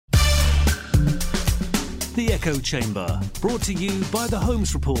The Echo Chamber, brought to you by The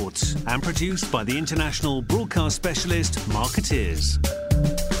Holmes Report and produced by the international broadcast specialist Marketeers.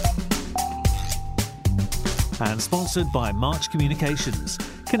 And sponsored by March Communications,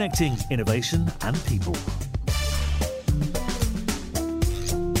 connecting innovation and people.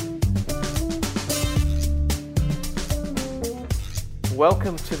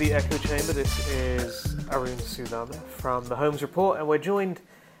 Welcome to the Echo Chamber. This is Arun Sudhaman from The Holmes Report, and we're joined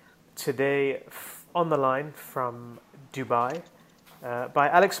today on the line from Dubai by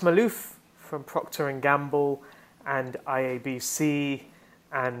Alex Malouf from Procter & Gamble and IABC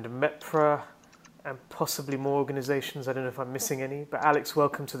and MEPRA and possibly more organisations. I don't know if I'm missing any, but Alex,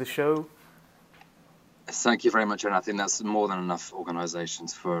 welcome to the show. Thank you very much, and I think that's more than enough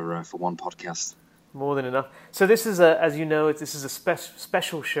organisations for one podcast. More than enough. So this is as you know, this is a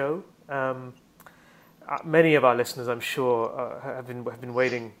special show. Many of our listeners, I'm sure, have been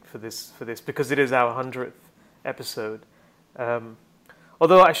waiting for this because it is our 100th episode.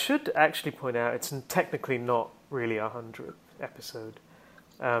 Although I should actually point out, it's technically not really our 100th episode.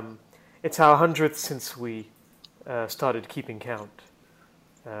 It's our 100th since we started keeping count.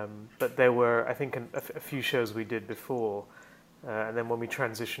 But there were, I think, a few shows we did before, and then when we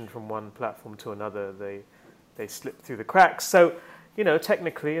transitioned from one platform to another, they slipped through the cracks. So, you know,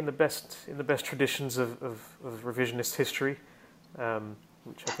 technically, in the best traditions of revisionist history,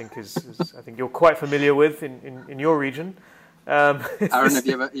 which I think is I think you're quite familiar with in your region. Aaron, have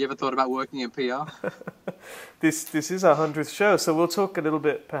you ever thought about working in PR? This is our 100th show, so we'll talk a little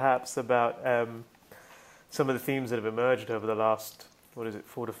bit perhaps about some of the themes that have emerged over the last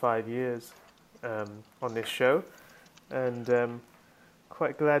 4 to 5 years on this show, and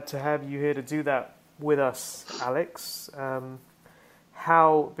quite glad to have you here to do that with us, Alex.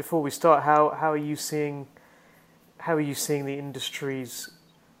 Before we start, how are you seeing the industry's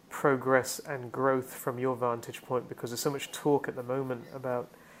progress and growth from your vantage point? Because there's so much talk at the moment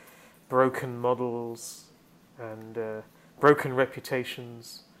about broken models and broken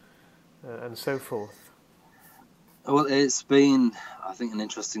reputations and so forth. Well, it's been, I think, an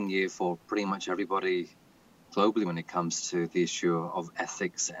interesting year for pretty much everybody globally when it comes to the issue of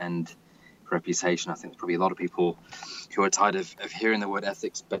ethics and reputation. I think there's probably a lot of people who are tired of hearing the word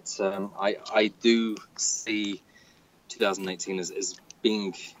ethics, but I do see 2018 as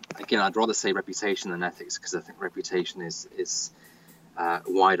being, again, I'd rather say reputation than ethics, because I think reputation is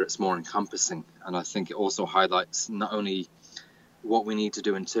wider, it's more encompassing, and I think it also highlights not only what we need to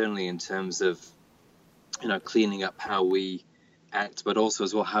do internally in terms of, you know, cleaning up how we act, but also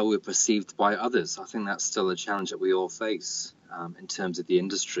as well how we're perceived by others. I think that's still a challenge that we all face in terms of the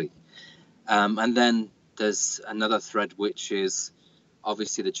industry. And then there's another thread, which is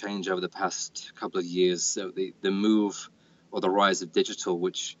obviously the change over the past couple of years. So the move or the rise of digital,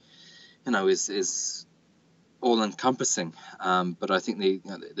 which, you know, is all encompassing. But I think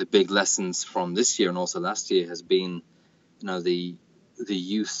the big lessons from this year and also last year has been, you know, the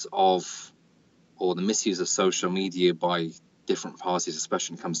use of or the misuse of social media by different parties,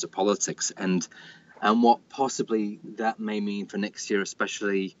 especially when it comes to politics, and what possibly that may mean for next year,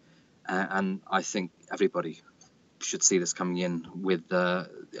 especially. And I think everybody should see this coming in with the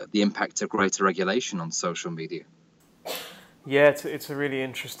impact of greater regulation on social media. Yeah, it's a really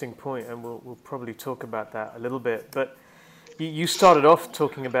interesting point, and we'll probably talk about that a little bit. But you started off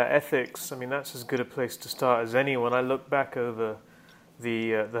talking about ethics. I mean, that's as good a place to start as any. When I look back over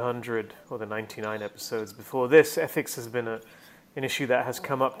the 100 or the 99 episodes before this, ethics has been an issue that has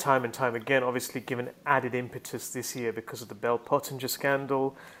come up time and time again, obviously given added impetus this year because of the Bell Pottinger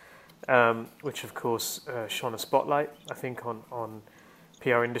scandal, which of course shone a spotlight, I think, on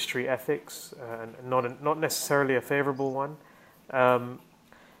PR industry ethics, and not necessarily a favourable one.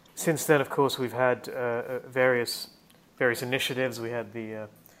 Since then, of course, we've had various initiatives. We had the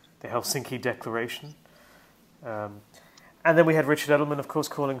Helsinki Declaration, and then we had Richard Edelman, of course,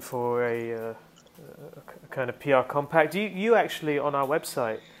 calling for a kind of PR compact. You actually, on our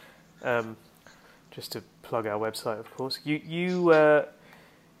website, just to plug our website, of course,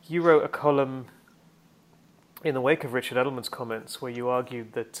 you wrote a column in the wake of Richard Edelman's comments where you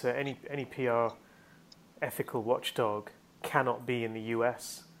argued that any PR ethical watchdog cannot be in the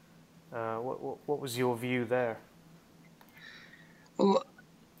US. What was your view there? Well,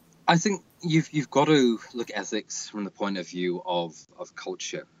 I think you've got to look at ethics from the point of view of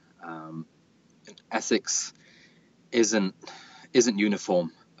culture. Ethics isn't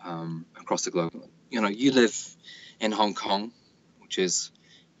uniform across the globe. You know, you live in Hong Kong, which is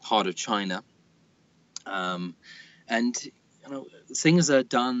part of China, and you know, things are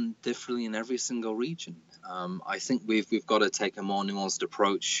done differently in every single region. I think we've got to take a more nuanced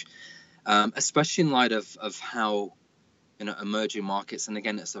approach especially in light of how emerging markets, and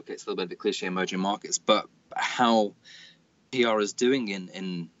again it's a little bit of a cliche, emerging markets, but how PR is doing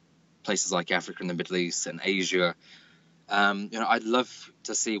in places like Africa and the Middle East and Asia. I'd love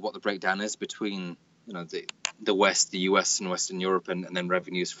to see what the breakdown is between the West, the US and Western Europe, and then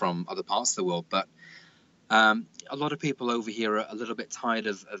revenues from other parts of the world. But a lot of people over here are a little bit tired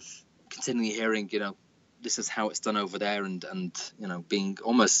of continually hearing, this is how it's done over there, and being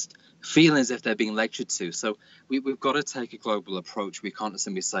almost feeling as if they're being lectured to. So we've got to take a global approach. We can't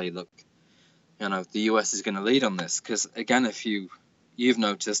simply say, look, the US is going to lead on this, because again, if you've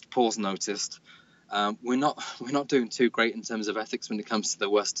noticed, Paul's noticed, we're not doing too great in terms of ethics when it comes to the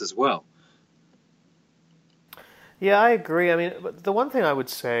West as well. Yeah, I agree. I mean, the one thing I would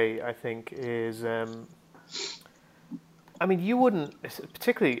say, I think, is, you wouldn't,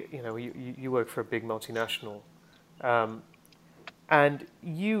 particularly, you work for a big multinational, and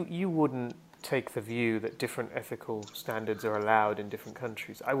you wouldn't take the view that different ethical standards are allowed in different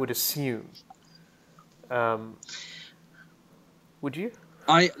countries. I would assume. Would you?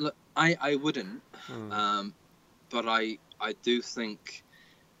 I wouldn't, but I do think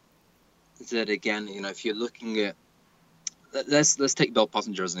that, again, if you're looking at, let's take Bell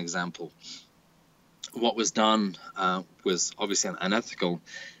Pottinger as an example. What was done was obviously unethical,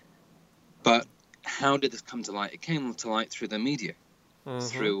 but how did this come to light? It came to light through the media,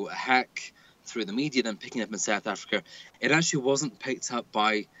 through a hack, through the media, then picking up in South Africa. It actually wasn't picked up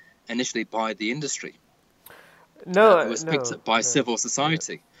initially by the industry. No, it was picked up by civil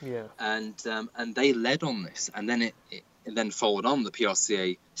society. Yeah. And they led on this, and then it then followed on. The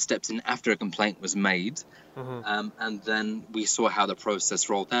PRCA stepped in after a complaint was made, and then we saw how the process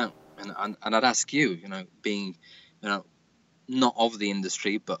rolled out. And I'd ask you, being, not of the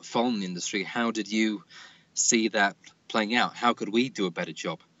industry but following the industry, how did you see that playing out? How could we do a better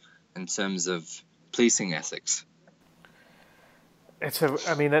job in terms of policing ethics? That's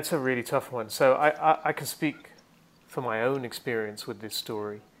a really tough one. So I can speak for my own experience with this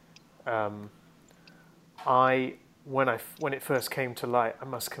story. When it first came to light, I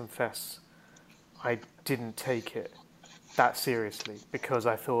must confess, I didn't take it that seriously, because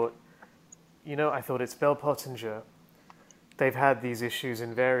I thought it's Bell Pottinger. They've had these issues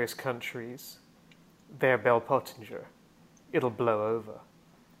in various countries. They're Bell Pottinger. It'll blow over.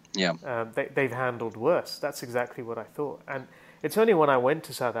 Yeah. They've handled worse. That's exactly what I thought. And it's only when I went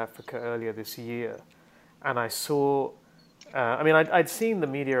to South Africa earlier this year, and I saw, I'd seen the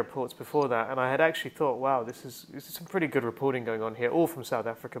media reports before that, and I had actually thought, wow, this is some pretty good reporting going on here, all from South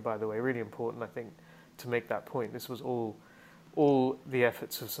Africa, by the way. Really important, I think, to make that point. This was all the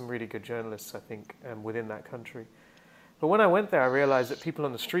efforts of some really good journalists, I think, within that country. But when I went there, I realized that people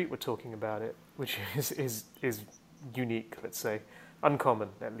on the street were talking about it, which is unique, let's say, uncommon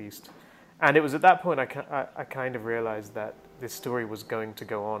at least. And it was at that point I kind of realized that this story was going to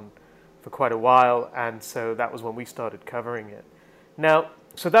go on for quite a while, and so that was when we started covering it. Now,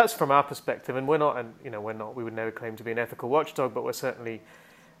 so that's from our perspective, and we would never claim to be an ethical watchdog, but we're certainly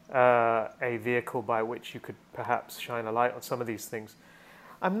a vehicle by which you could perhaps shine a light on some of these things.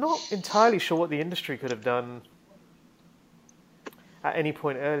 I'm not entirely sure what the industry could have done at any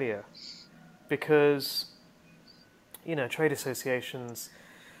point earlier, because trade associations,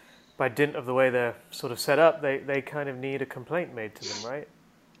 by dint of the way they're sort of set up, they kind of need a complaint made to them, right?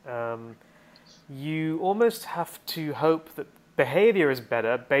 You almost have to hope that behavior is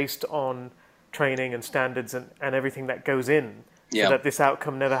better based on training and standards and everything that goes in, so that this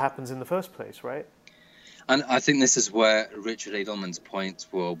outcome never happens in the first place, right? And I think this is where Richard Edelman's points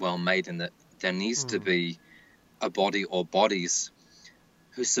were well made, in that there needs to be a body or bodies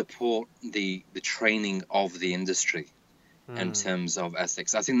who support the training of the industry in terms of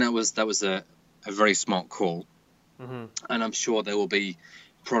ethics. I think that was a very smart call, and I'm sure there will be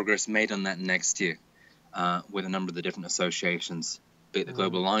progress made on that next year with a number of the different associations, be it the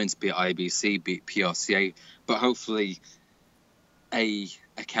Global Alliance, be it IABC, be it PRCA, but hopefully a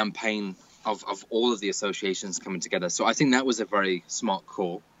campaign of all of the associations coming together. So I think that was a very smart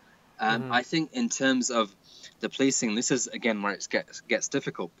call. I think in terms of the policing, this is again where it gets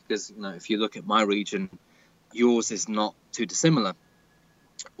difficult, because if you look at my region, yours is not too dissimilar.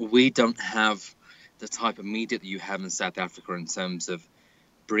 We don't have the type of media that you have in South Africa in terms of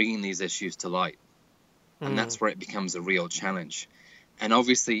bringing these issues to light, and that's where it becomes a real challenge. And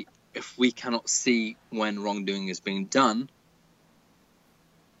obviously, if we cannot see when wrongdoing is being done,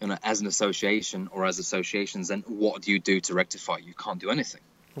 as an association or as associations, then what do you do to rectify? You can't do anything.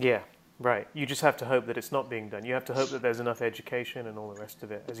 Yeah, right. You just have to hope that it's not being done. You have to hope that there's enough education and all the rest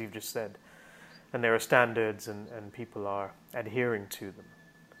of it, as you've just said. And there are standards and people are adhering to them.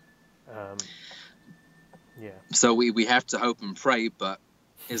 Yeah. So we have to hope and pray, but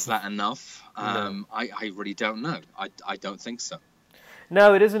is that enough? No. I really don't know. I don't think so.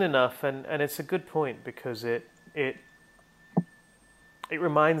 No, it isn't enough, and it's a good point because it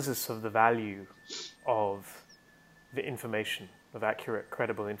reminds us of the value of the information, of accurate,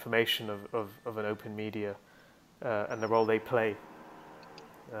 credible information of an open media and the role they play.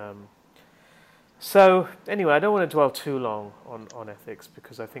 So anyway, I don't want to dwell too long on ethics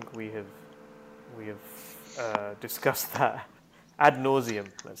because I think we have discussed that ad nauseum,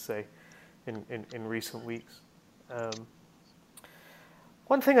 let's say, in recent weeks.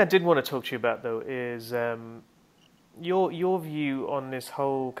 One thing I did want to talk to you about, though, is your view on this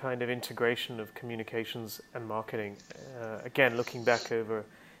whole kind of integration of communications and marketing. Again, looking back over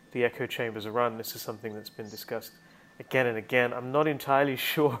the echo chambers of Run, this is something that's been discussed again and again. I'm not entirely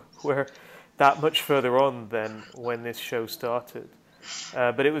sure we're that much further on than when this show started,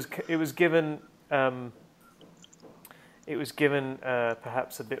 but it was given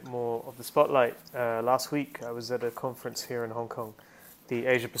perhaps a bit more of the spotlight last week. I was at a conference here in Hong Kong, the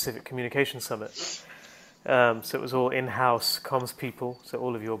Asia Pacific Communication Summit. So it was all in-house comms people, so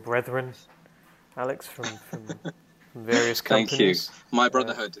all of your brethren, Alex, from various companies. Thank you. My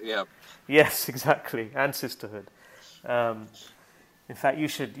brotherhood, yeah. Yes, exactly, and sisterhood. In fact, you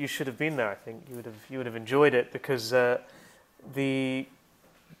should have been there. I think you would have enjoyed it because the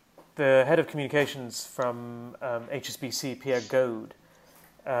head of communications from HSBC, Pierre Gode,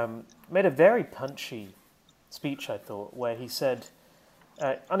 made a very punchy speech, I thought, where he said,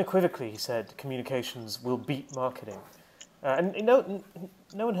 unequivocally, he said, communications will beat marketing. And no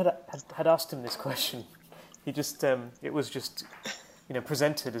one had asked him this question. He just, it was just,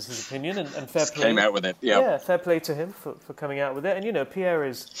 presented as his opinion, and fair play. Came out with it, yeah. Yeah, fair play to him for coming out with it. And Pierre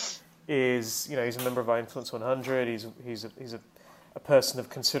is he's a member of our Influence 100. He's a person of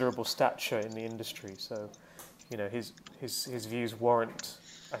considerable stature in the industry. So, his views warrant,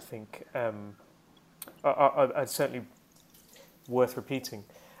 I think, are certainly worth repeating.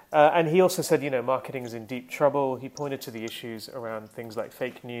 And he also said, marketing is in deep trouble. He pointed to the issues around things like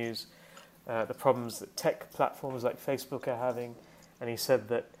fake news, the problems that tech platforms like Facebook are having. And he said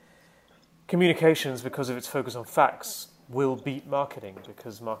that communications, because of its focus on facts, will beat marketing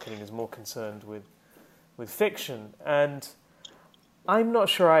because marketing is more concerned with fiction. And I'm not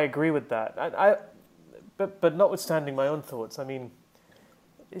sure I agree with that. But notwithstanding my own thoughts, I mean,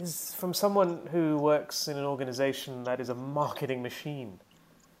 is from someone who works in an organization that is a marketing machine.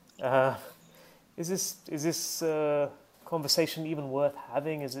 Is this conversation even worth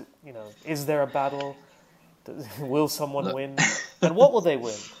having? Is it is there a battle? Will someone win? And what will they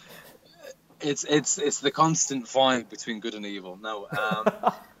win? It's the constant fight between good and evil. No,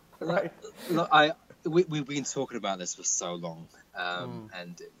 right. Look, we've been talking about this for so long,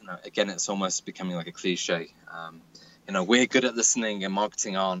 and again, it's almost becoming like a cliche. We're good at listening and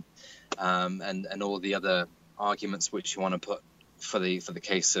marketing aren't, and all the other arguments which you want to put for the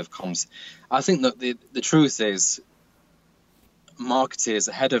case of comms. I think that the truth is, marketers,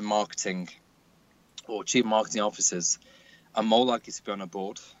 head of marketing, or chief marketing officers are more likely to be on a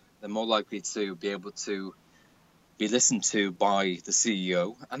board. They're more likely to be able to be listened to by the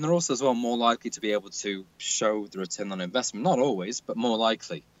CEO, and they're also as well more likely to be able to show the return on investment. Not always, but more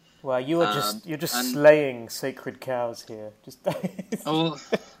likely. Well, you're just slaying sacred cows here. Just well,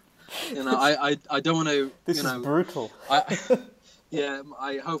 I don't want to. This is brutal.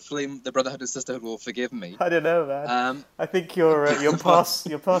 Hopefully the brotherhood and sisterhood will forgive me. I don't know, man. I think your pass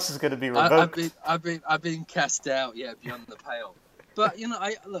is going to be revoked. I've been cast out, beyond the pale. But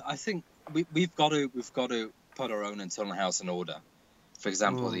I think we've got to put our own internal house in order. For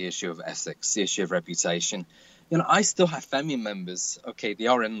example, the issue of ethics, the issue of reputation. I still have family members. Okay, they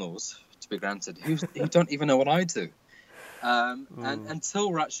are in-laws, to be granted, who don't even know what I do. And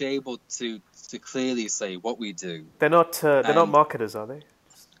until we're actually able to clearly say what we do, they're not marketers, are they?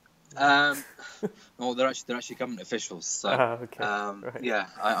 Well, they're actually government officials. So, okay. Right. Yeah,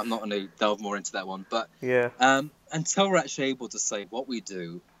 I'm not going to delve more into that one. But until we're actually able to say what we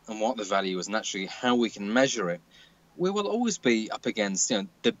do and what the value is, and actually how we can measure it, we will always be up against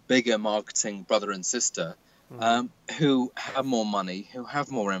the bigger marketing brother and sister. Who have more money, who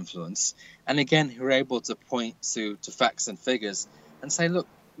have more influence, and again, who are able to point to facts and figures and say, look,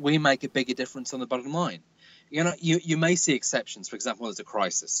 we make a bigger difference on the bottom line. You may see exceptions. For example, there's a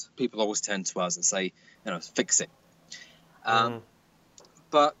crisis. People always turn to us and say, fix it.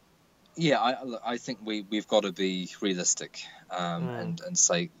 But I think we've got to be realistic and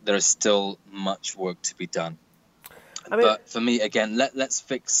say there is still much work to be done. But for me, again, let's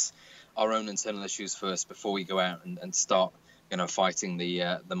fix our own internal issues first before we go out and start fighting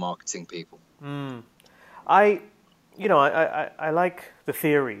the marketing people. I like the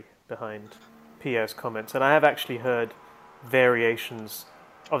theory behind Pierre's comments, and I have actually heard variations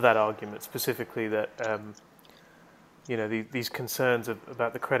of that argument, specifically that these concerns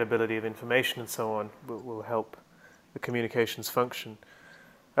about the credibility of information and so on will help the communications function.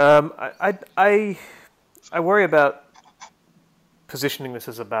 I worry about positioning this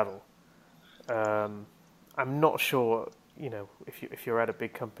as a battle. I'm not sure, if you're at a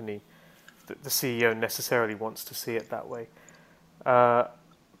big company, that the CEO necessarily wants to see it that way.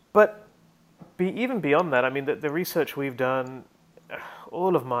 But even beyond that, I mean, the research we've done,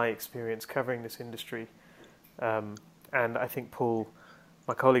 all of my experience covering this industry, and I think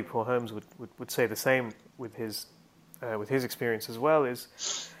my colleague Paul Holmes would say the same with his experience as well, is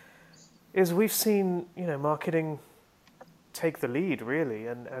we've seen marketing take the lead really,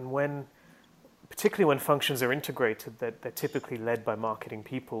 and particularly when functions are integrated, they're typically led by marketing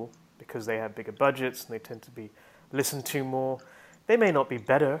people because they have bigger budgets and they tend to be listened to more. They may not be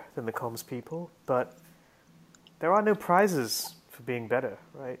better than the comms people, but there are no prizes for being better,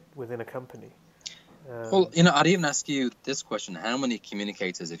 right, within a company. Well, I'd even ask you this question: how many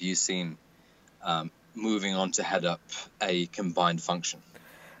communicators have you seen moving on to head up a combined function?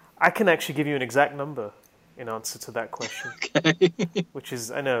 I can actually give you an exact number in answer to that question. Okay. Which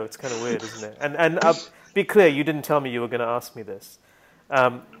is, I know, it's kind of weird, isn't it? And be clear, you didn't tell me you were going to ask me this.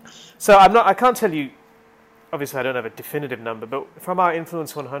 So I can't tell you, obviously I don't have a definitive number, but from our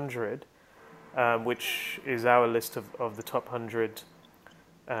Influence 100, which is our list of the top 100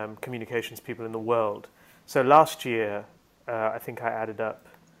 communications people in the world. So last year, I think I added up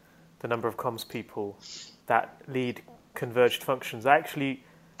the number of comms people that lead converged functions. I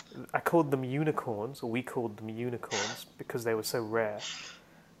called them unicorns, or we called them unicorns, because they were so rare.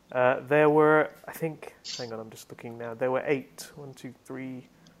 There were, I think, hang on, I'm just looking now. There were 8. 1, 2, 3,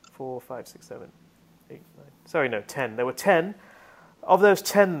 4, 5, 6, 7, 8, 9. Sorry, no, 10. There were 10. Of those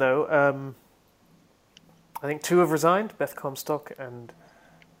 10, though, I think 2 have resigned, Beth Comstock and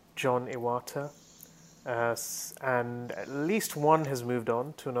John Iwata. And at least 1 has moved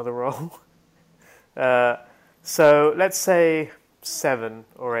on to another role. So let's say 7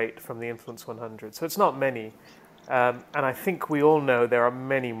 or 8 from the Influence 100. So it's not many. And I think we all know there are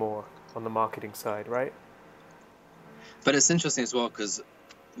many more on the marketing side, right? But it's interesting as well because,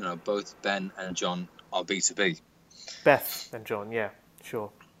 both Ben and John are B2B. Beth and John, yeah, sure.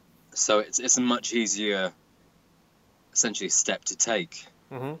 So it's a much easier, essentially, step to take.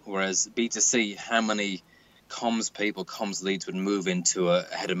 Mm-hmm. Whereas B2C, how many comms leads would move into a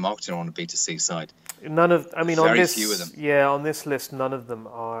head of marketing on a B2C side? Very few of them. Yeah, on this list, none of them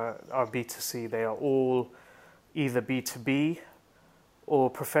are B2C. They are all either B2B or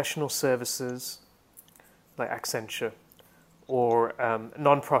professional services, like Accenture, or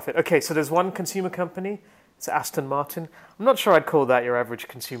non-profit. Okay, so there's one consumer company. It's Aston Martin. I'm not sure I'd call that your average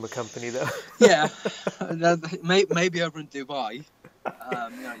consumer company, though. Yeah, maybe over in Dubai.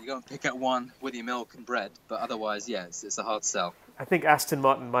 You go and pick up one with your milk and bread, but otherwise, yeah, it's a hard sell. I think Aston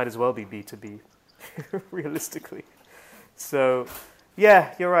Martin might as well be B2B, realistically. So,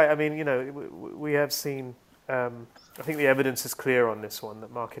 yeah, you're right. I mean, we have seen. I think the evidence is clear on this one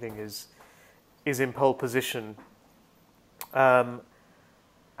that marketing is in pole position, and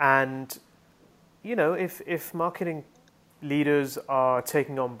if marketing leaders are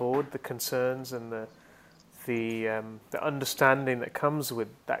taking on board the concerns and the understanding that comes with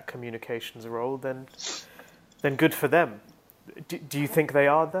that communications role, then good for them. Do you think they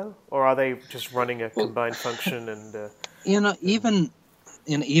are, though, or are they just running a combined function? And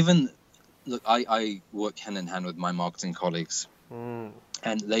even look, I work hand in hand with my marketing colleagues, and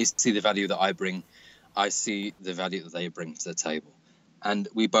they see the value that I bring. I see the value that they bring to the table, and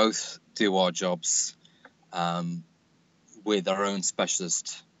we both do our jobs with our own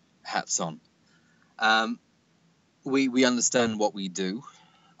specialist hats on. We understand what we do.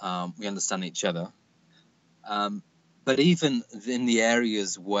 We understand each other. But even in the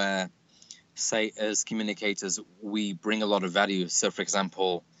areas where, say, as communicators, we bring a lot of value. So, for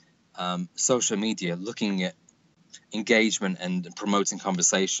example, social media, looking at engagement and promoting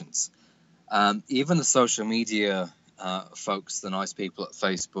conversations. Even the social media folks, the nice people at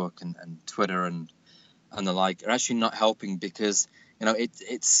Facebook and Twitter and the like, are actually not helping because,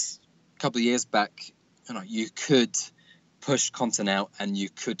 it's a couple of years back, you could push content out and you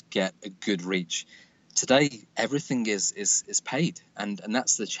could get a good reach. Today, everything is paid, and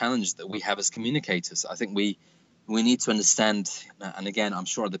that's the challenge that we have as communicators. I think we need to understand, and again, I'm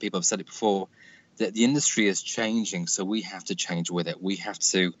sure other people have said it before, that the industry is changing, so we have to change with it. We have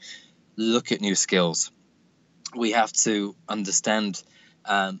to look at new skills. we have to understand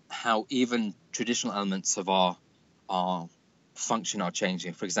how even traditional elements of our function are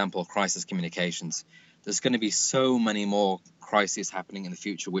changing. For example, crisis communications. There's going to be so many more crises happening in the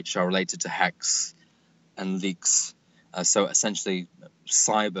future which are related to hacks and leaks. So essentially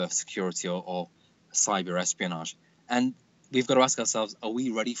cyber security or cyber espionage. And we've got to ask ourselves, are we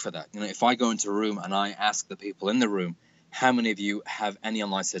ready for that? If I go into a room and I ask the people in the room, how many of you have any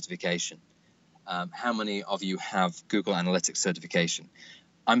online certification? How many of you have Google Analytics certification?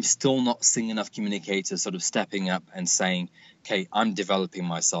 I'm still not seeing enough communicators sort of stepping up and saying, okay, I'm developing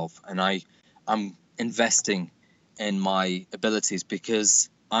myself and I'm investing in my abilities because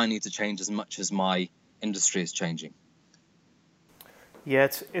I need to change as much as my industry is changing. Yeah,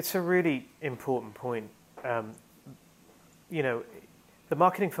 it's a really important point. The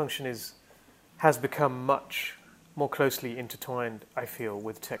marketing function has become much more closely intertwined, I feel,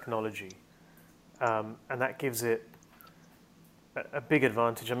 with technology. And that gives it a big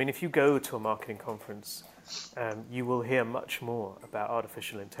advantage. I mean, if you go to a marketing conference, you will hear much more about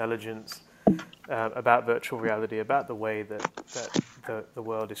artificial intelligence, about virtual reality, about the way that the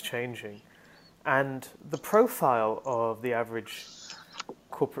world is changing. And the profile of the average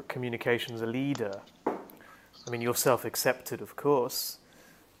corporate communications leader, I mean, yourself accepted, of course,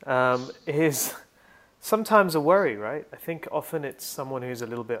 is sometimes a worry, right? I think often it's someone who's a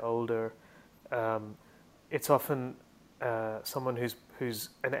little bit older. It's often someone who's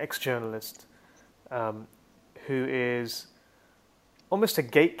an ex-journalist who is almost a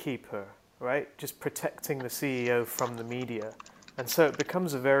gatekeeper, right? Just protecting the CEO from the media. And so it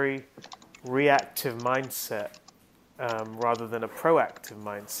becomes a very reactive mindset rather than a proactive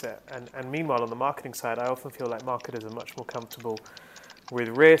mindset. And meanwhile, on the marketing side, I often feel like marketers are much more comfortable with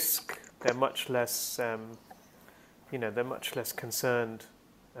risk. They're much less, they're much less concerned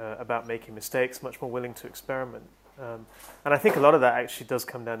about making mistakes, much more willing to experiment. And I think a lot of that actually does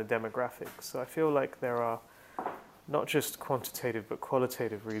come down to demographics. So I feel like there are not just quantitative but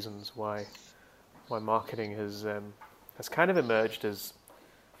qualitative reasons why marketing has kind of emerged as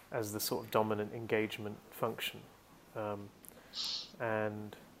the sort of dominant engagement function.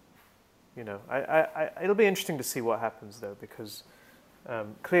 And it'll be interesting to see what happens though, because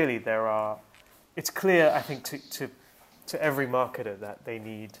clearly it's clear, I think, to every marketer that they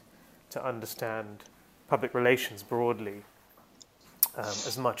need to understand public relations broadly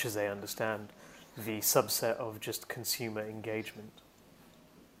as much as they understand the subset of just consumer engagement.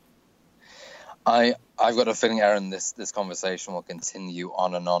 I've got a feeling, Aaron, this conversation will continue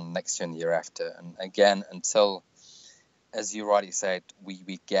on and on next year and the year after. And again, until, as you rightly said,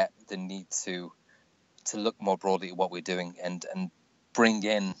 we get the need to look more broadly at what we're doing and bring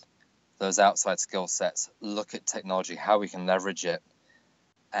in those outside skill sets, look at technology, how we can leverage it,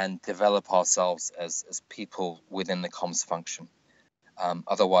 and develop ourselves as people within the comms function.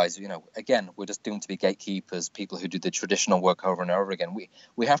 Otherwise, again, we're just doomed to be gatekeepers, people who do the traditional work over and over again.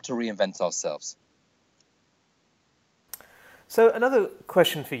 We have to reinvent ourselves. So another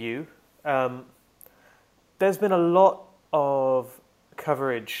question for you. There's been a lot of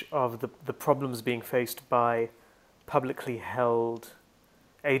coverage of the problems being faced by publicly held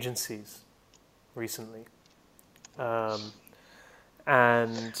agencies recently.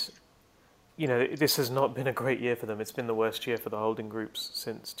 And this has not been a great year for them. It's been the worst year for the holding groups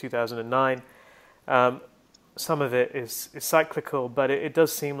since 2009. Some of it is cyclical, but it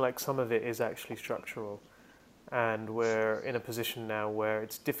does seem like some of it is actually structural. And we're in a position now where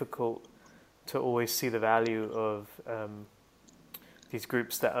it's difficult to always see the value of these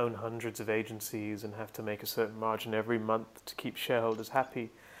groups that own hundreds of agencies and have to make a certain margin every month to keep shareholders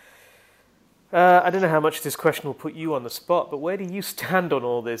happy. I don't know how much this question will put you on the spot, but where do you stand on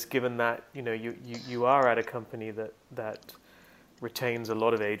all this, given that you are at a company that retains a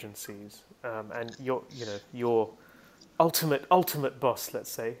lot of agencies, and your ultimate boss,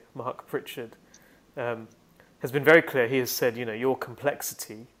 let's say, Mark Pritchard, has been very clear. He has said, your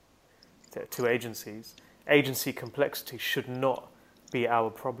complexity to agency complexity should not be our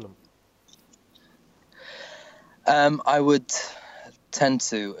problem. I would tend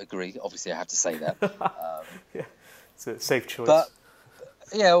to agree. Obviously, I have to say that. Yeah, it's a safe choice. But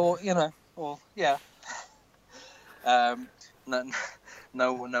yeah, yeah.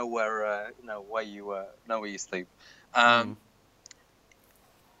 Know where you sleep.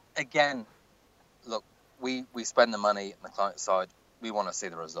 Again, look, we spend the money on the client side. We want to see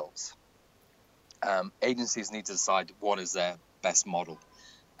the results. Agencies need to decide what is their best model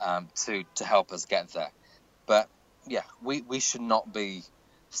to help us get there. But yeah, we should not be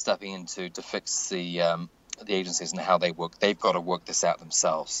stepping into to fix the agencies and how they work. They've got to work this out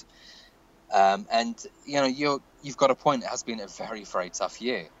themselves. And you've got a point. It has been a very, very tough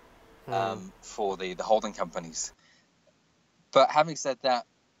year for the holding companies. But having said that,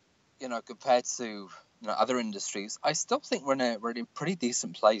 compared to other industries, I still think we're in a pretty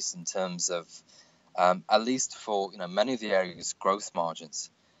decent place in terms of at least for many of the areas growth margins.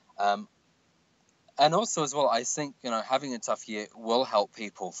 And also as well, I think having a tough year will help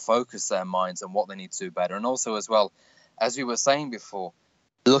people focus their minds on what they need to do better. And also as well, as we were saying before,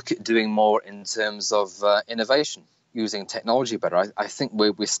 look at doing more in terms of innovation, using technology better. I think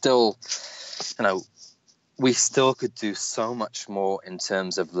we're still, we still could do so much more in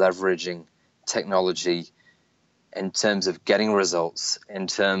terms of leveraging technology, in terms of getting results, in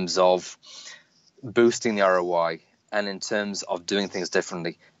terms of boosting the ROI, and in terms of doing things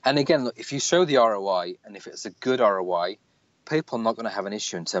differently. And again, look, if you show the ROI, and if it's a good ROI, people are not going to have an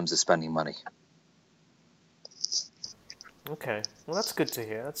issue in terms of spending money. Okay, well, that's good to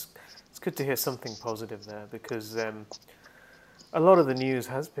hear. It's good to hear something positive there, because a lot of the news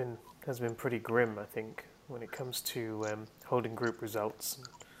has been pretty grim, I think, when it comes to holding group results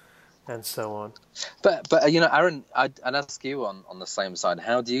and so on. But Aaron, I'd ask you on the same side.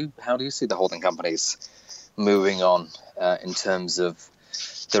 How do you see the holding companies moving on in terms of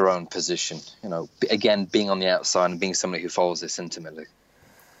their own position? Again, being on the outside and being somebody who follows this intimately.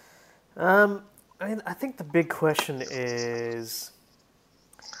 I think the big question is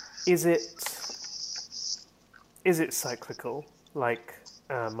it cyclical, like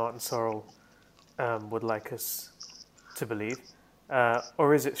Martin Sorrell would like us to believe,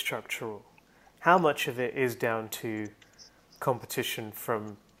 or is it structural? How much of it is down to competition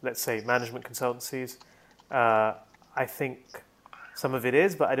from, let's say, management consultancies? I think some of it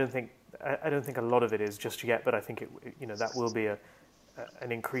is, but I don't think a lot of it is just yet. But I think that will be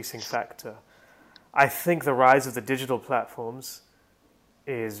an increasing factor. I think the rise of the digital platforms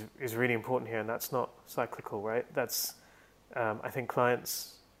is really important here, and that's not cyclical, right? That's I think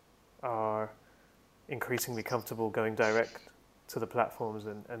clients are increasingly comfortable going direct to the platforms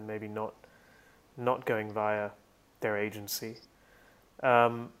and maybe not going via their agency.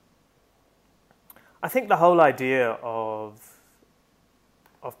 I think the whole idea of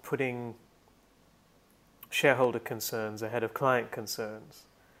putting shareholder concerns ahead of client concerns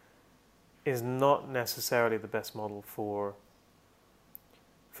is not necessarily the best model for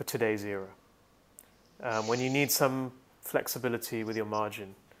today's era. When you need some flexibility with your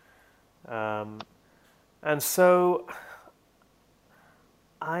margin. And so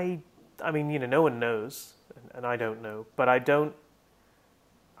I mean, no one knows, and I don't know, but I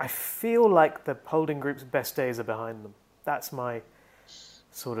feel like the holding group's best days are behind them. That's my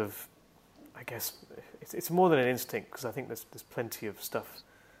sort of, I guess, it's more than an instinct, because I think there's plenty of stuff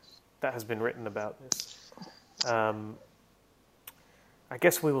that has been written about this. I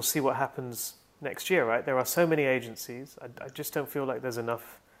guess we will see what happens next year, right? There are so many agencies. I just don't feel like there's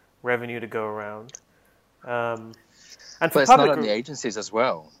enough revenue to go around. And but it's not only agencies as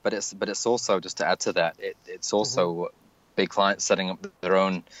well. But it's also, just to add to that, it's also big clients setting up their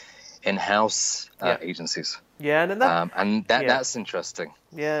own in-house agencies. Yeah, and that's interesting.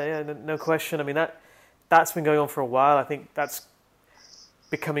 Yeah, no question. I mean, that's been going on for a while. I think that's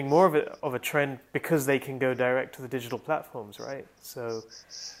becoming more of a trend because they can go direct to the digital platforms, right? So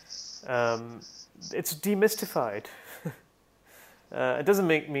it's demystified. It doesn't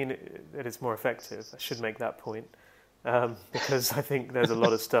mean that it's more effective. I should make that point, because I think there's a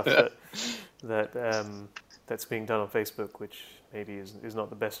lot of stuff that's being done on Facebook, which maybe is not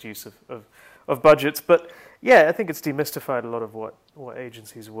the best use of budgets. But yeah, I think it's demystified a lot of what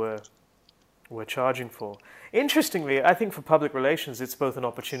agencies were charging for. Interestingly, I think for public relations, it's both an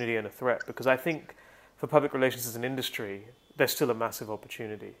opportunity and a threat, because I think for public relations as an industry, there's still a massive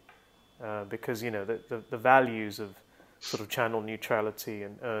opportunity, because the values of sort of channel neutrality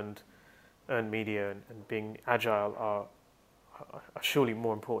and earned media and being agile are surely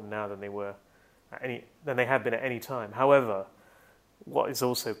more important now than they have been at any time. However, what is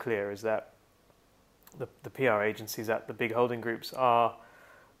also clear is that the PR agencies at the big holding groups are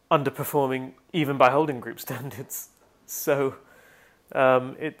underperforming even by holding group standards. So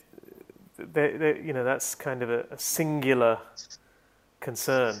that's kind of a singular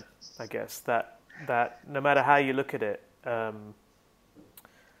concern, I guess, that no matter how you look at it,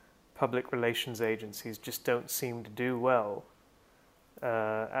 public relations agencies just don't seem to do well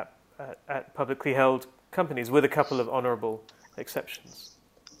at publicly held companies, with a couple of honourable exceptions.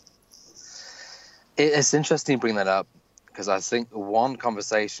 It's interesting to bring that up, because I think one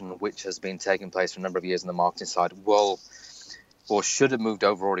conversation which has been taking place for a number of years on the marketing side should have moved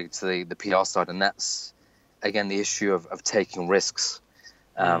over already to the PR side, and that's, again, the issue of taking risks.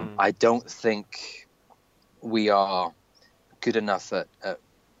 I don't think we are good enough at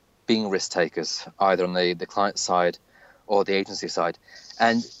being risk takers, either on the client side or the agency side.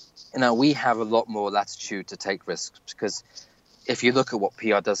 And we have a lot more latitude to take risks, because if you look at what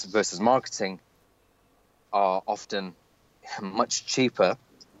PR does versus marketing, are often much cheaper,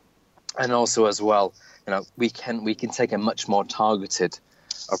 and also as well, we can take a much more targeted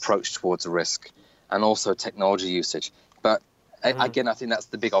approach towards a risk, and also technology usage. But again, I think that's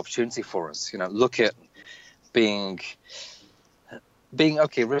the big opportunity for us. Look at being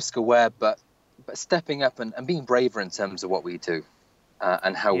okay, risk aware, but stepping up and being braver in terms of what we do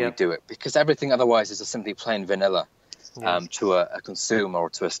and how we do it, because everything otherwise is just simply plain vanilla to a consumer or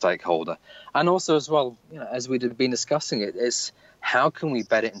to a stakeholder. And also as well, as we've been discussing it, is how can we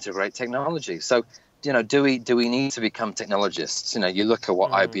better integrate technology? So, do we need to become technologists? You look at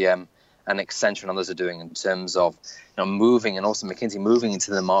what IBM and Accenture and others are doing in terms of moving, and also McKinsey moving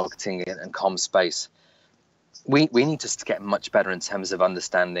into the marketing and comm space. We need to get much better in terms of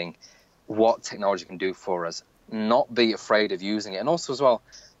understanding what technology can do for us, not be afraid of using it, and also as well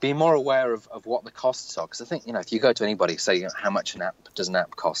be more aware of what the costs are. Because I think, if you go to anybody, say, how much does an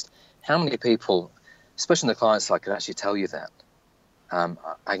app cost, how many people, especially on the client side, could actually tell you that?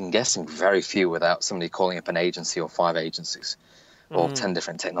 I'm guessing very few, without somebody calling up an agency or 5 agencies or 10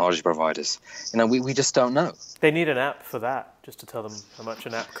 different technology providers. We just don't know. They need an app for that, just to tell them how much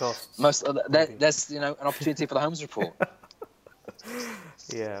an app costs. There's an opportunity for the Holmes Report.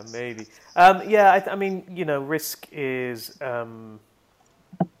 Yeah, maybe. I mean, risk is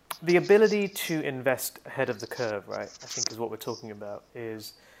the ability to invest ahead of the curve, right? I think is what we're talking about.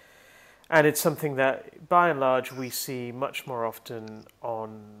 And it's something that, by and large, we see much more often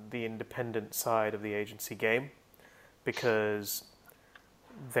on the independent side of the agency game, because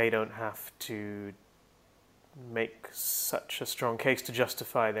they don't have to make such a strong case to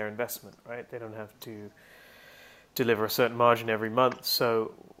justify their investment, right? They don't have to deliver a certain margin every month.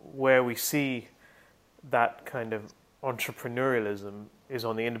 So where we see that kind of entrepreneurialism is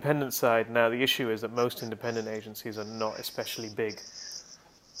on the independent side. Now, the issue is that most independent agencies are not especially big.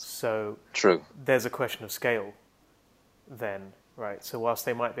 So True. There's a question of scale then, right? So whilst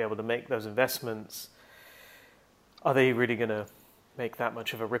they might be able to make those investments, are they really going to make that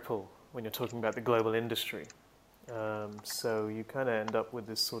much of a ripple when you're talking about the global industry? So you kind of end up with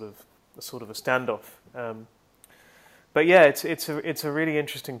this sort of a standoff. But yeah, it's a really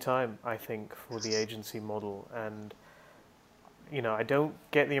interesting time, I think, for the agency model. And I don't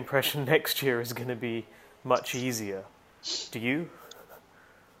get the impression next year is going to be much easier. Do you?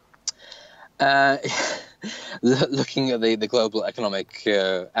 Looking at the global economic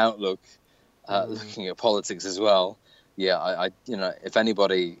outlook, looking at politics as well, I if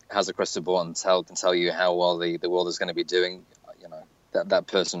anybody has a crystal ball and can tell you how well the world is going to be doing, that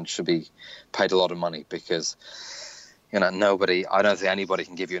person should be paid a lot of money, because I don't think anybody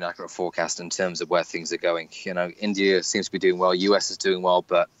can give you an accurate forecast in terms of where things are going. India seems to be doing well, US is doing well,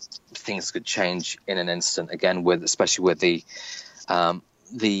 but things could change in an instant. Again, especially with the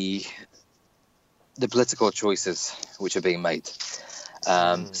political choices which are being made.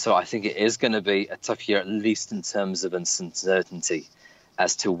 So I think it is going to be a tough year, at least in terms of uncertainty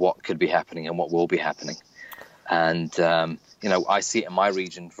as to what could be happening and what will be happening. And, I see it in my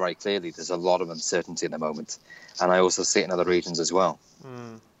region very clearly. There's a lot of uncertainty at the moment. And I also see it in other regions as well.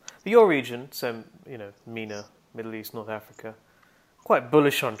 Your region, so, MENA, Middle East, North Africa, quite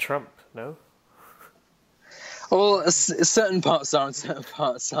bullish on Trump, no? Well, certain parts are and certain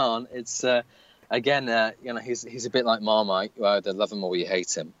parts aren't. It's... Again, he's a bit like Marmite. You either love him or you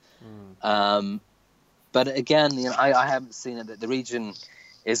hate him. But again, I haven't seen it. That the region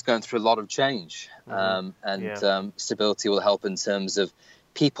is going through a lot of change, and stability will help in terms of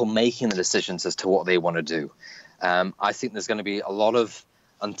people making the decisions as to what they want to do. I think there's going to be a lot of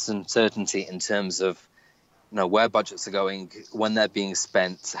uncertainty in terms of where budgets are going, when they're being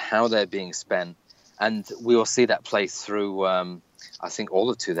spent, how they're being spent, and we will see that play through. I think all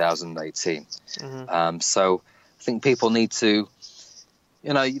of 2018. So I think people need to,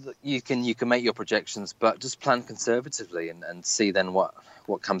 you can make your projections, but just plan conservatively and see then what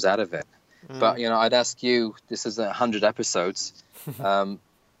comes out of it. But I'd ask you, this is 100 episodes.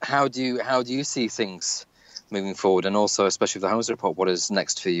 How do you see things moving forward, and also especially with the Holmes Report, what is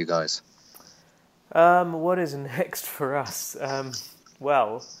next for you guys? What is next for us?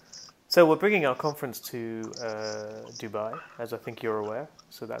 So we're bringing our conference to Dubai, as I think you're aware.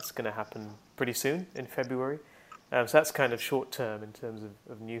 So that's going to happen pretty soon in February. So that's kind of short term in terms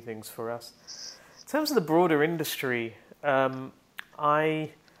of new things for us. In terms of the broader industry,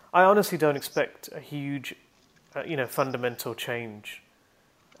 I honestly don't expect a huge, fundamental change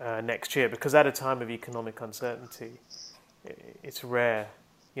next year, because at a time of economic uncertainty, it's rare.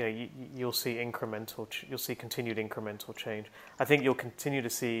 You'll see you'll see continued incremental change. I think you'll continue to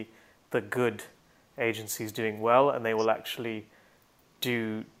see the good agencies doing well, and they will actually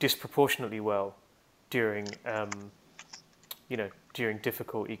do disproportionately well during during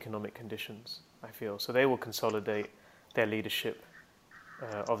difficult economic conditions, I feel. So they will consolidate their leadership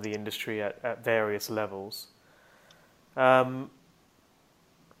of the industry at various levels. But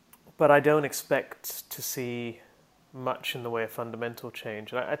I don't expect to see much in the way of fundamental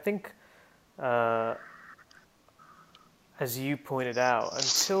change. And I think, as you pointed out,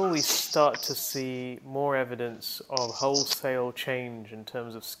 until we start to see more evidence of wholesale change in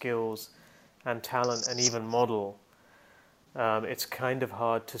terms of skills and talent and even model, it's kind of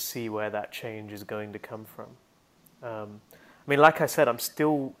hard to see where that change is going to come from. I mean, like I said, I'm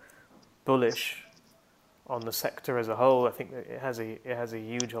still bullish on the sector as a whole. I think that it has a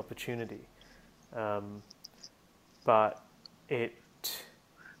huge opportunity, but it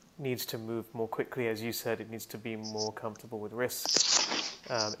needs to move more quickly. As you said, it needs to be more comfortable with risk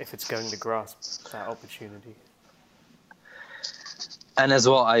if it's going to grasp that opportunity. And as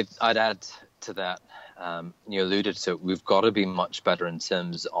well, I'd add to that, you alluded to it, we've got to be much better in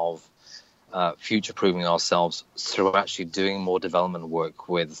terms of future-proofing ourselves through actually doing more development work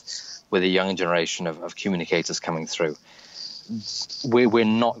with a young generation of communicators coming through. We're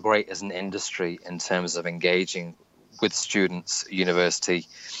not great as an industry in terms of engaging with students, universities,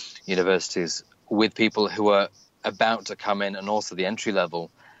 with people who are about to come in, and also the entry level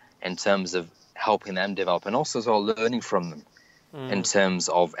in terms of helping them develop, and also as well learning from them in terms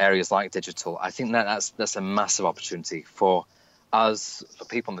of areas like digital. I think that's a massive opportunity for us, for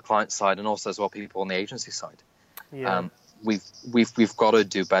people on the client side, and also as well people on the agency side. Yeah. We've got to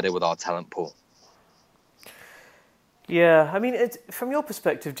do better with our talent pool. Yeah, I mean, from your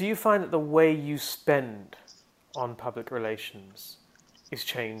perspective, do you find that the way you spend on public relations is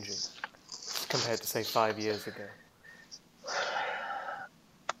changing compared to, say, 5 years ago?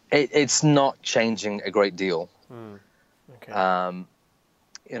 It's not changing a great deal. Okay.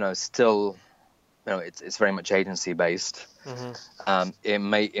 Still, it's very much agency based. It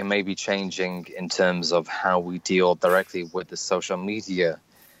may be changing in terms of how we deal directly with the social media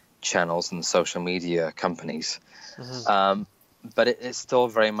channels and the social media companies. But it's still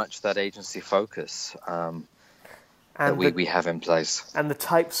very much that agency focus that we have in place. And the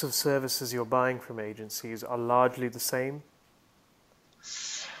types of services you're buying from agencies are largely the same?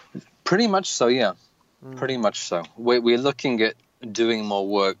 Pretty much so, yeah. Pretty much so. We're looking at doing more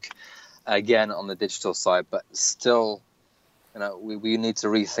work, again, on the digital side, but still, we need to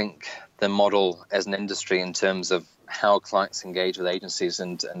rethink the model as an industry in terms of how clients engage with agencies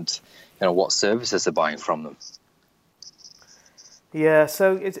and what services they're buying from them. Yeah,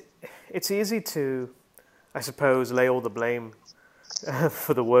 so it's easy to, I suppose, lay all the blame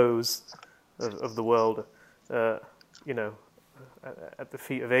for the woes of the world, at the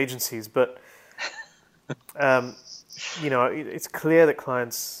feet of agencies. But, it's clear that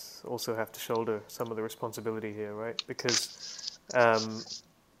clients also have to shoulder some of the responsibility here, right? Because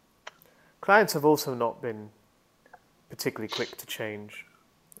clients have also not been particularly quick to change.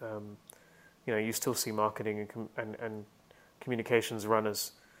 You still see marketing and communications run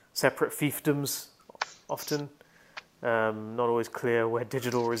as separate fiefdoms often, not always clear where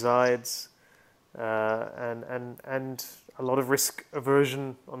digital resides, and a lot of risk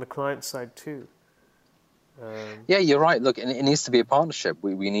aversion on the client side too. Yeah, you're right. Look, it needs to be a partnership.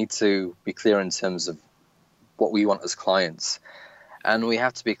 We need to be clear in terms of what we want as clients, and we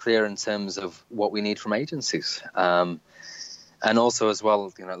have to be clear in terms of what we need from agencies. And also as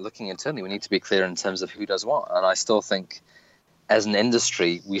well, looking internally, we need to be clear in terms of who does what. And I still think as an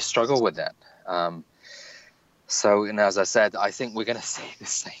industry, we struggle with that. So, as I said, I think we're going to see the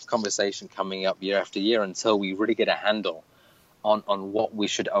same conversation coming up year after year until we really get a handle on what we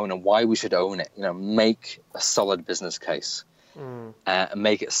should own and why we should own it. Make a solid business case, and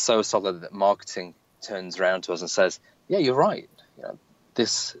make it so solid that marketing turns around to us and says, yeah, you're right.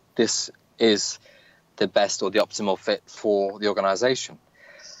 This is the best or the optimal fit for the organization.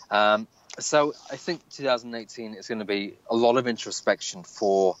 So I think 2018 is going to be a lot of introspection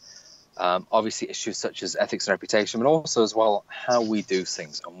for obviously issues such as ethics and reputation, but also as well how we do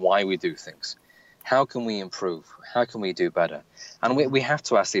things and why we do things. How can we improve? How can we do better? And we have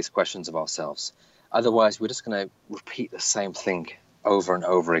to ask these questions of ourselves. Otherwise, we're just going to repeat the same thing over and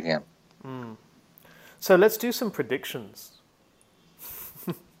over again. So let's do some predictions.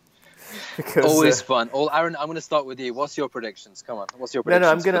 Because, always fun. Aaron, I'm going to start with you. What's your predictions? Come on. What's your predictions?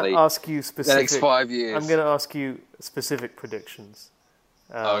 No, I'm going to ask you specific. The next 5 years. I'm going to ask you specific predictions.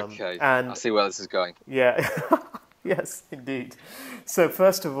 Okay, And I see where this is going. yeah, yes, indeed. So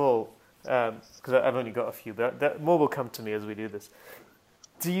first of all, because I've only got a few, but more will come to me as we do this.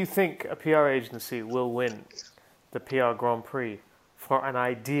 Do you think a PR agency will win the PR Grand Prix for an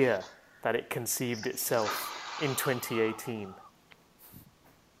idea that it conceived itself in 2018?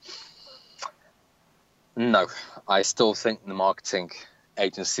 No, I still think the marketing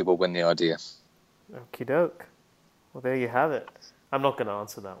agency will win the idea. Okie doke. Well, there you have it. I'm not going to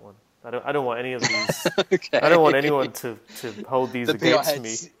answer that one. I don't want any of these. Okay. I don't want anyone to hold these The PR against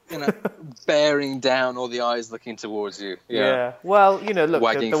heads, me. bearing down, all the eyes looking towards you. Yeah. Well, look,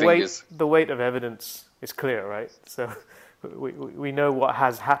 Wagging the weight of evidence is clear, right? So we know what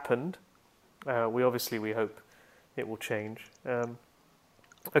has happened. We hope it will change.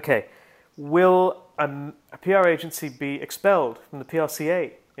 Okay. Will a PR agency be expelled from the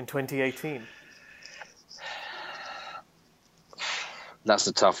PRCA in 2018? That's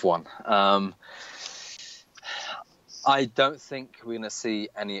a tough one. I don't think we're going to see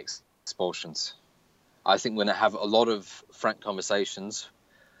any expulsions. I think we're going to have a lot of frank conversations,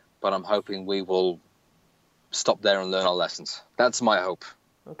 but I'm hoping we will stop there and learn our lessons. That's my hope.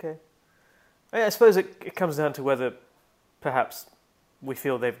 Okay. I suppose it comes down to whether perhaps we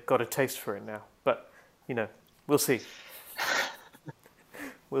feel they've got a taste for it now. But, we'll see.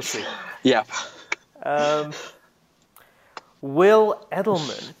 We'll see. Yeah. Will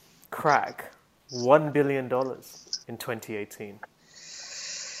Edelman crack $1 billion in 2018?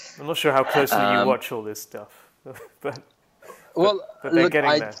 I'm not sure how closely you watch all this stuff, but they're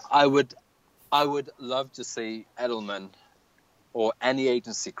getting there. I would love to see Edelman or any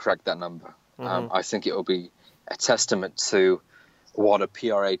agency crack that number. I think it will be a testament to what a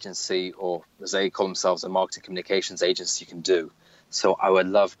PR agency, or as they call themselves, a marketing communications agency, can do. So I would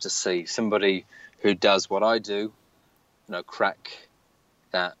love to see somebody who does what I do, crack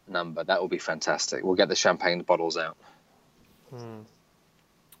that number. That would be fantastic. We'll get the champagne bottles out.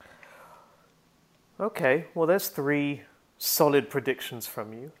 Okay, well, there's 3 solid predictions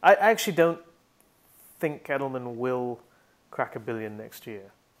from you. I actually don't think Edelman will crack $1 billion next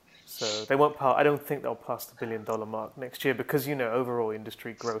year. So they won't I don't think they'll pass the $1 billion mark next year because, overall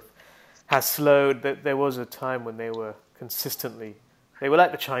industry growth has slowed. There was a time when they were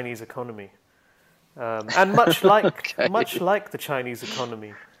like the Chinese economy. And much like the Chinese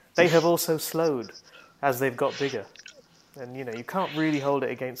economy, they have also slowed as they've got bigger. And, you can't really hold it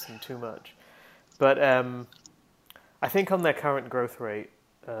against them too much. But I think on their current growth rate,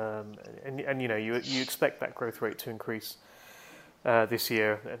 you expect that growth rate to increase this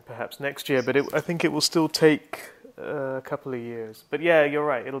year and perhaps next year, but I think it will still take a couple of years. But yeah, you're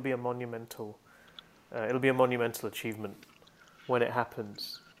right. It'll be a monumental achievement when it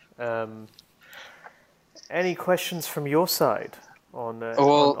happens. Any questions from your side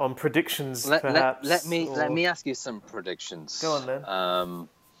on predictions? Perhaps. Let me ask you some predictions. Go on then.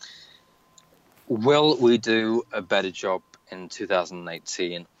 Will we do a better job in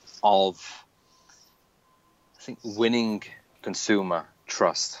 2018 of, I think, winning consumer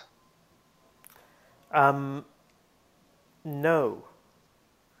trust? No.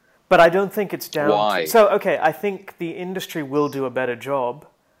 But I don't think it's down. Why? I think the industry will do a better job.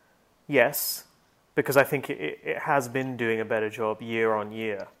 Yes, because I think it has been doing a better job year on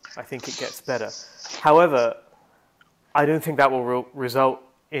year. I think it gets better. However, I don't think that will result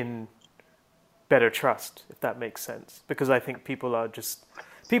in better trust, if that makes sense. Because I think people are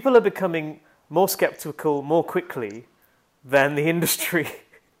becoming more skeptical more quickly than the industry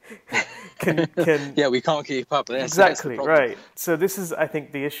can. Yeah, we can't keep up. Exactly, right. So this is, I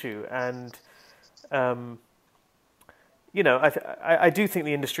think, the issue. And, I do think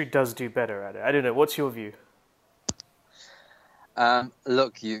the industry does do better at it. I don't know. What's your view?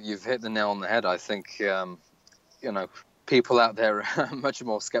 Look, you've hit the nail on the head. I think, people out there are much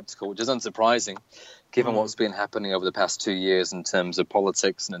more skeptical, which is unsurprising, given what's been happening over the past 2 years in terms of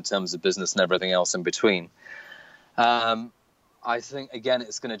politics and in terms of business and everything else in between. I think, again,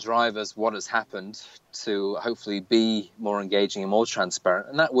 it's going to drive us what has happened to hopefully be more engaging and more transparent,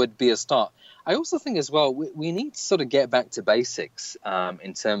 and that would be a start. I also think as well, we need to sort of get back to basics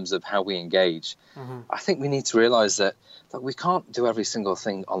in terms of how we engage. I think we need to realize that we can't do every single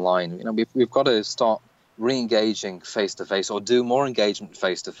thing online. We've got to start re-engaging face-to-face or do more engagement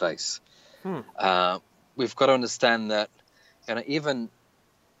face-to-face. We've got to understand that even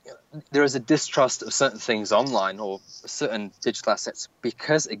there is a distrust of certain things online or certain digital assets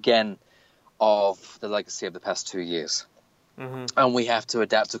because, again, of the legacy of the past 2 years. And we have to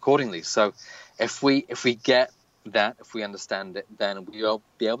adapt accordingly. So if we get that, if we understand it, then we'll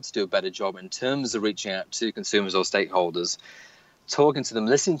be able to do a better job in terms of reaching out to consumers or stakeholders talking to them,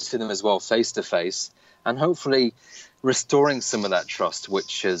 listening to them as well, face to face, and hopefully restoring some of that trust,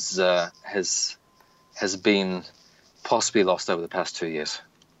 which has been possibly lost over the past 2 years.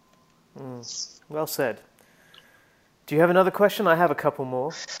 Well said. Do you have another question? I have a couple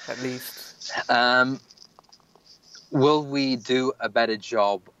more, at least. Will we do a better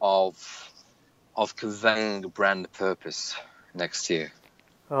job of conveying brand purpose next year?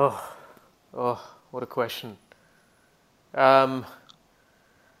 Oh, what a question.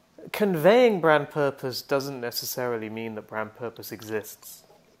 Conveying brand purpose doesn't necessarily mean that brand purpose exists.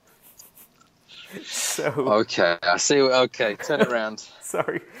 So okay, I see. Okay, turn it around.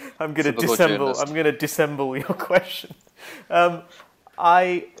 Sorry, I'm going to dissemble your question.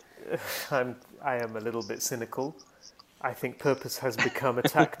 I am a little bit cynical. I think purpose has become a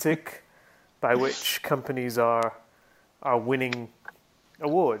tactic by which companies are winning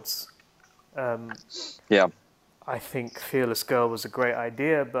awards. Yeah. I think Fearless Girl was a great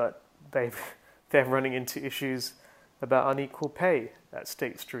idea, but they're running into issues about unequal pay at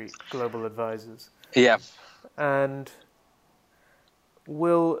State Street Global Advisors. Yeah. And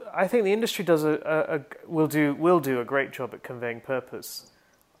I think the industry will do a great job at conveying purpose.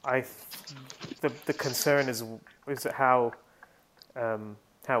 The concern is how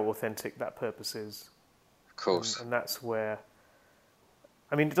authentic that purpose is. Of course. And that's where.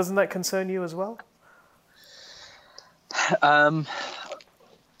 I mean, doesn't that concern you as well?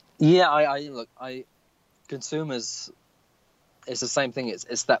 Yeah, consumers, it's the same thing.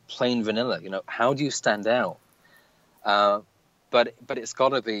 It's that plain vanilla. How do you stand out? But it's got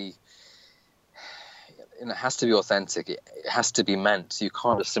to be. It has to be authentic. It has to be meant. You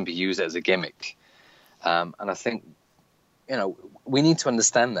can't just simply use it as a gimmick. And I think, we need to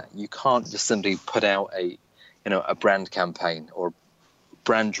understand that you can't just simply put out a brand campaign or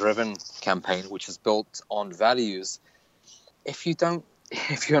brand-driven campaign which is built on values if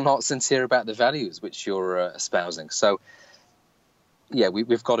you're not sincere about the values which you're espousing. So, yeah,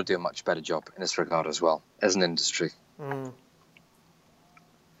 we've got to do a much better job in this regard as well as an industry,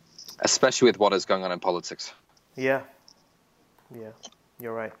 especially with what is going on in politics. Yeah,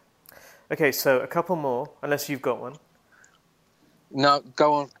 you're right. Okay, so a couple more, unless you've got one. No,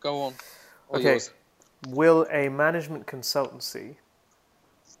 go on. All okay, yours. Will a management consultancy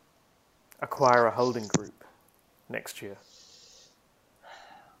acquire a holding group next year?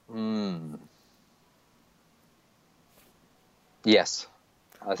 Yes,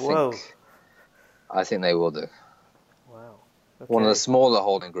 I think they will do. Wow. Okay. One of the smaller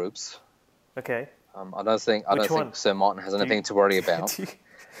holding groups. Okay. I don't think Sir Martin has anything to worry about. Do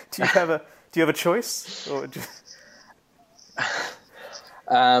you have a choice? Or just...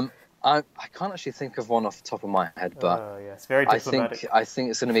 I can't actually think of one off the top of my head, but it's very diplomatic. I think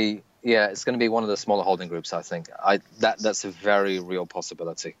it's going to be one of the smaller holding groups. I think that's a very real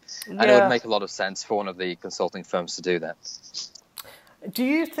possibility, and it would make a lot of sense for one of the consulting firms to do that. Do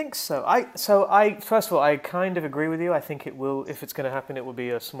you think so? First of all, I kind of agree with you. I think it will. If it's going to happen, it will be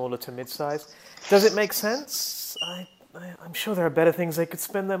a smaller to mid-size. Does it make sense? I'm sure there are better things they could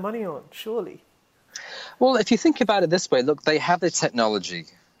spend their money on. Surely. Well, if you think about it this way, look, they have the technology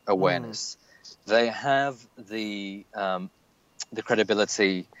awareness, they have the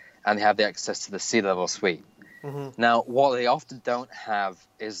credibility, and they have the access to the C-level suite. Mm-hmm. Now, what they often don't have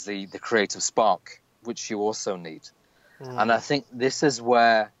is the creative spark, which you also need. And I think this is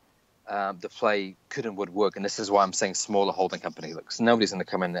where the play could and would work, and this is why I'm saying smaller holding company. Look, so nobody's going to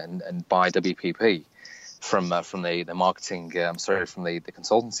come in and buy WPP from the marketing, from the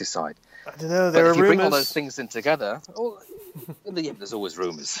consultancy side. I don't know. There are if you rumors. bring all those things in together, there's always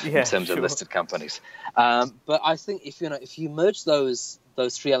rumors in terms of listed companies. But I think if you merge those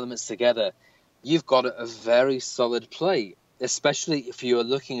three elements together, you've got a very solid play, especially if you are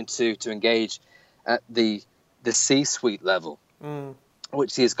looking to engage at the C-suite level,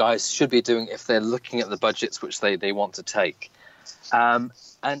 which these guys should be doing if they're looking at the budgets which they want to take. And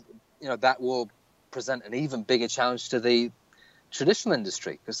that will present an even bigger challenge to the traditional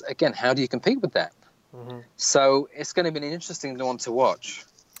industry, because again, how do you compete with that? Mm-hmm. So it's going to be an interesting one to watch.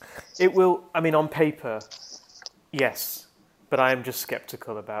 It will. I mean, on paper, yes, but I am just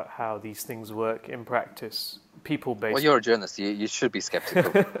skeptical about how these things work in practice. People-based. Well, you're a journalist. You should be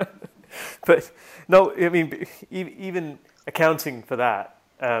skeptical. But no, I mean, even accounting for that,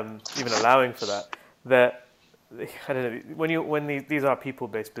 even allowing for that I don't know. When these are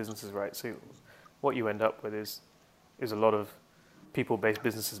people-based businesses, right? So what you end up with is a lot of people-based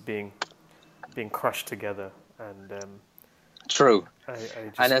businesses being crushed together, and true.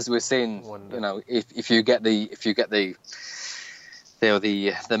 And as we're seeing, if you get the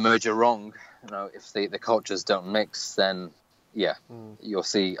merger wrong, if the cultures don't mix, then you'll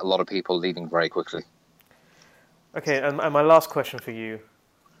see a lot of people leaving very quickly. Okay, and my last question for you.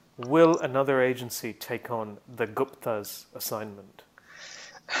 Will another agency take on the Gupta's assignment?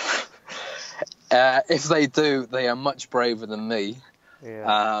 If they do, they are much braver than me.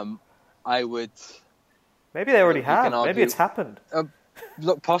 Yeah. I would... Maybe they already have. Maybe it's happened.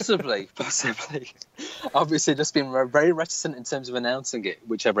 Look, possibly. Obviously, just been very reticent in terms of announcing it,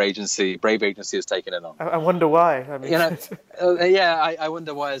 whichever brave agency has taken it on. I wonder why. I mean, I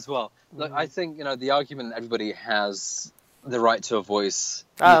wonder why as well. Look, I think, the argument everybody has the right to a voice.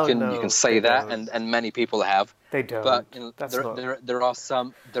 You can say that, and many people have. They don't. But there are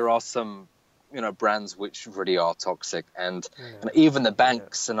some brands which really are toxic, and even the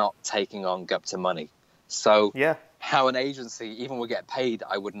banks are not taking on Gupta money. So how an agency even will get paid,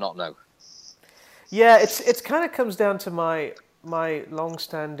 I would not know. Yeah, it's kind of comes down to my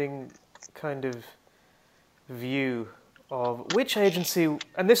long-standing kind of view of which agency,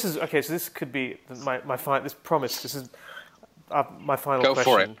 and this is okay. So this could be my final. This promise. This is my final Go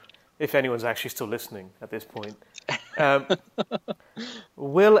question. for it. If anyone's actually still listening at this point,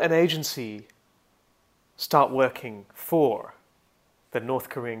 will an agency start working for the North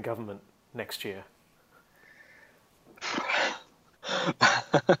Korean government next year?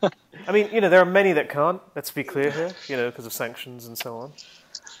 I mean, there are many that can't. Let's be clear here, because of sanctions and so on.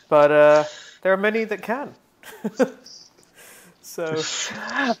 But there are many that can. So,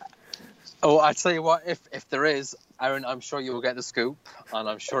 I tell you what, if there is, Aaron, I'm sure you will get the scoop, and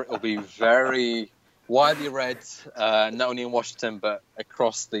I'm sure it will be very widely read, not only in Washington but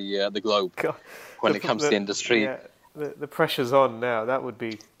across the globe. God, when it comes to the industry. Yeah, the pressure's on now. That would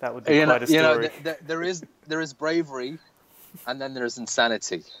be quite a story. There is bravery, and then there is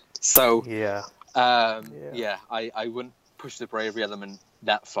insanity. So I wouldn't push the bravery element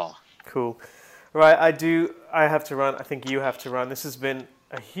that far. Cool. Right, I have to run. I think you have to run. This has been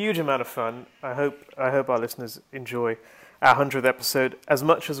a huge amount of fun. I hope our listeners enjoy our 100th episode as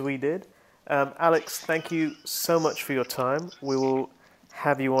much as we did. Alex, thank you so much for your time. We will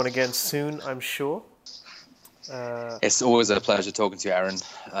have you on again soon, I'm sure. It's always a pleasure talking to you, Aaron.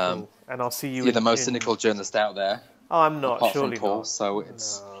 Cool. And I'll see you. You're the most cynical journalist out there. Oh, I'm not. Apart surely from Paul, not. So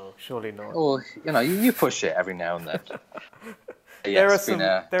it's. No, surely not. Well, you push it every now and then. It's been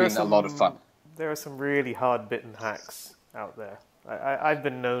a lot of fun. There are some really hard-bitten hacks out there. I've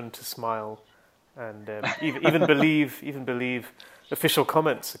been known to smile and even believe official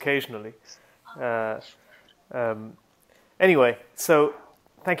comments occasionally. Anyway, so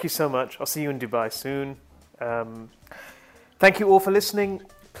thank you so much. I'll see you in Dubai soon. Thank you all for listening.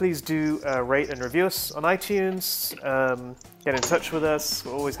 Please do rate and review us on iTunes. Get in touch with us.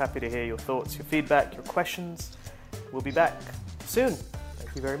 We're always happy to hear your thoughts, your feedback, your questions. We'll be back soon.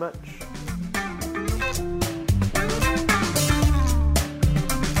 Thank you very much.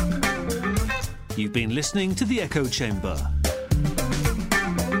 You've been listening to The Echo Chamber.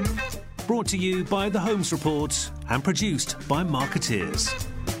 Brought to you by The Holmes Report and produced by Marketeers.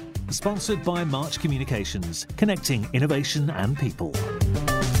 Sponsored by March Communications, connecting innovation and people.